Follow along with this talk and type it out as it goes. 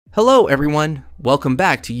Hello everyone, welcome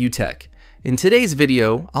back to YouTech. In today's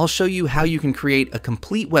video, I'll show you how you can create a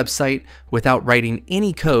complete website without writing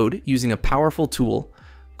any code using a powerful tool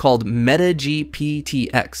called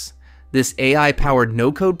MetaGPT. This AI-powered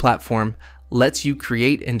no-code platform lets you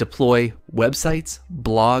create and deploy websites,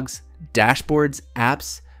 blogs, dashboards,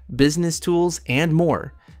 apps, business tools, and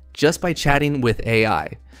more just by chatting with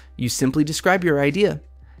AI. You simply describe your idea,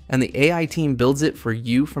 and the AI team builds it for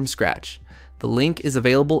you from scratch. The link is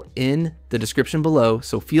available in the description below,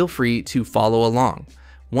 so feel free to follow along.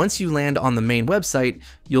 Once you land on the main website,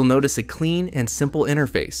 you'll notice a clean and simple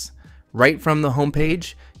interface. Right from the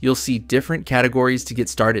homepage, you'll see different categories to get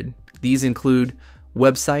started. These include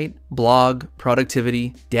website, blog,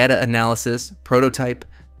 productivity, data analysis, prototype,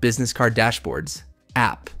 business card dashboards,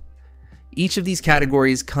 app. Each of these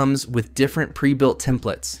categories comes with different pre-built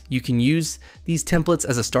templates. You can use these templates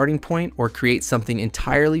as a starting point or create something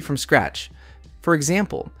entirely from scratch. For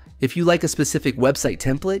example, if you like a specific website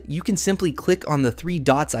template, you can simply click on the three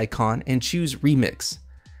dots icon and choose Remix.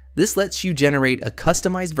 This lets you generate a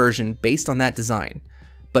customized version based on that design.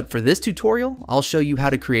 But for this tutorial, I'll show you how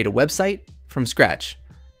to create a website from scratch.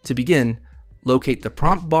 To begin, locate the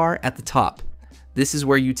prompt bar at the top. This is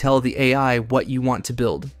where you tell the AI what you want to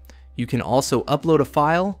build. You can also upload a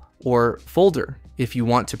file or folder if you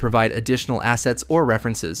want to provide additional assets or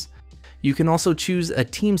references. You can also choose a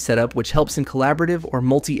team setup, which helps in collaborative or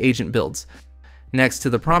multi-agent builds. Next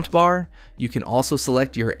to the prompt bar, you can also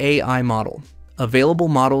select your AI model. Available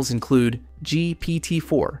models include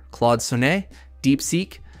GPT-4, Claude Sonnet,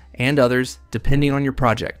 DeepSeek, and others depending on your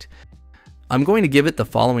project. I'm going to give it the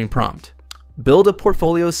following prompt. Build a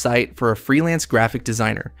portfolio site for a freelance graphic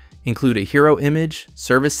designer. Include a hero image,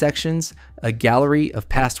 service sections, a gallery of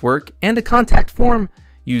past work, and a contact form.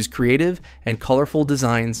 Use creative and colorful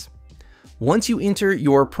designs. Once you enter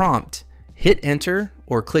your prompt, hit enter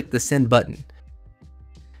or click the send button.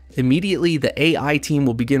 Immediately, the AI team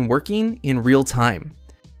will begin working in real time.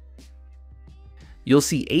 You'll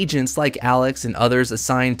see agents like Alex and others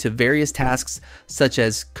assigned to various tasks such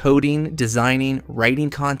as coding, designing, writing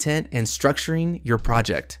content, and structuring your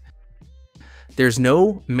project. There's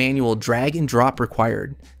no manual drag and drop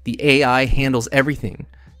required. The AI handles everything: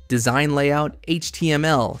 design layout,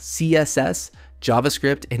 HTML, CSS,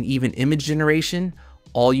 JavaScript, and even image generation.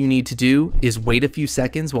 All you need to do is wait a few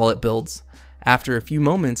seconds while it builds. After a few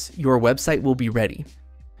moments, your website will be ready.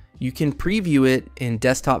 You can preview it in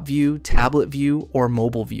desktop view, tablet view, or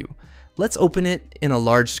mobile view. Let's open it in a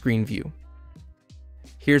large screen view.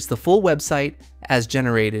 Here's the full website as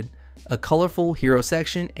generated: a colorful hero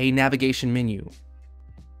section, a navigation menu,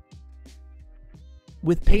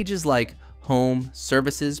 with pages like home,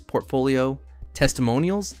 services, portfolio,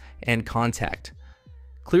 testimonials, and contact.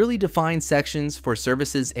 Clearly defined sections for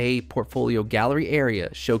services, a portfolio gallery area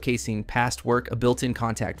showcasing past work, a built-in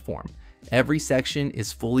contact form. Every section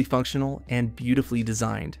is fully functional and beautifully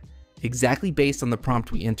designed, exactly based on the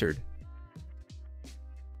prompt we entered.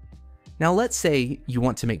 Now let's say you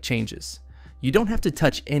want to make changes. You don't have to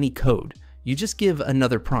touch any code. You just give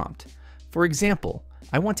another prompt. For example,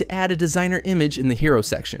 I want to add a designer image in the hero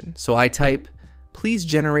section, so I type, "Please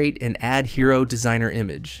generate an add hero designer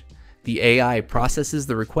image." The AI processes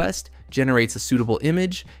the request, generates a suitable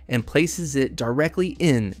image, and places it directly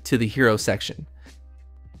into the hero section.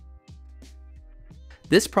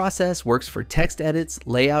 This process works for text edits,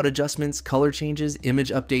 layout adjustments, color changes, image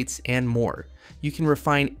updates, and more. You can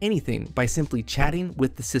refine anything by simply chatting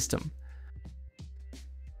with the system.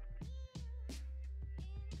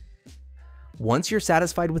 Once you're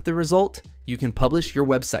satisfied with the result, you can publish your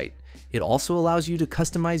website. It also allows you to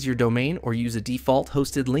customize your domain or use a default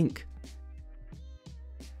hosted link.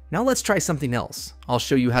 Now let's try something else. I'll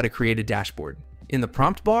show you how to create a dashboard. In the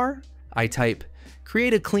prompt bar, I type,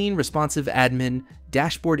 "Create a clean, responsive admin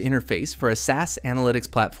dashboard interface for a SaaS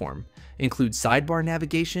analytics platform. Include sidebar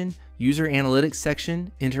navigation, user analytics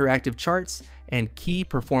section, interactive charts, and key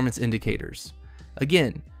performance indicators."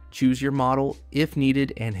 Again, choose your model if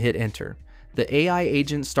needed and hit enter. The AI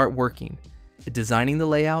agents start working, designing the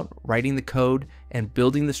layout, writing the code, and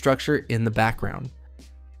building the structure in the background.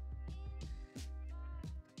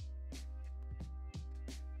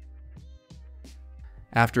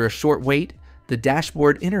 After a short wait, the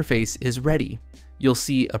dashboard interface is ready. You'll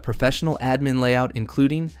see a professional admin layout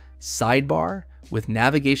including sidebar with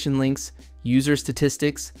navigation links, user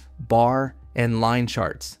statistics, bar, and line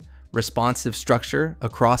charts, responsive structure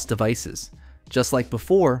across devices. Just like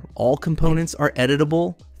before, all components are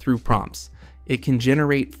editable through prompts. It can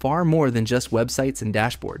generate far more than just websites and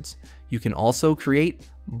dashboards. You can also create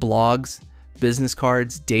blogs, business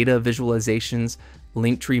cards, data visualizations,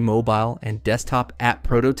 Linktree mobile and desktop app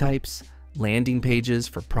prototypes, landing pages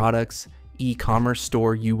for products, e-commerce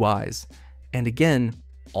store UIs. And again,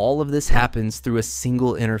 all of this happens through a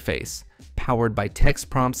single interface, powered by text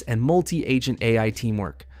prompts and multi-agent AI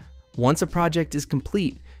teamwork. Once a project is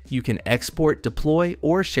complete, you can export, deploy,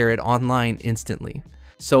 or share it online instantly.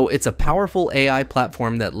 So it's a powerful AI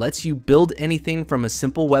platform that lets you build anything from a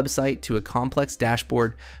simple website to a complex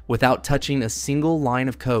dashboard without touching a single line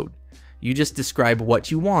of code. You just describe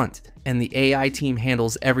what you want, and the AI team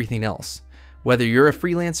handles everything else. Whether you're a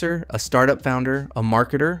freelancer, a startup founder, a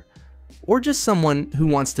marketer, or just someone who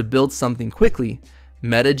wants to build something quickly,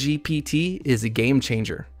 MetaGPT is a game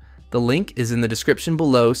changer. The link is in the description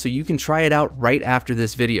below so you can try it out right after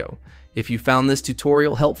this video. If you found this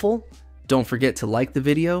tutorial helpful, don't forget to like the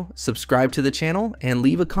video, subscribe to the channel, and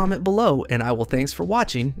leave a comment below, and I will thanks for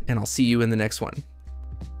watching, and I'll see you in the next one.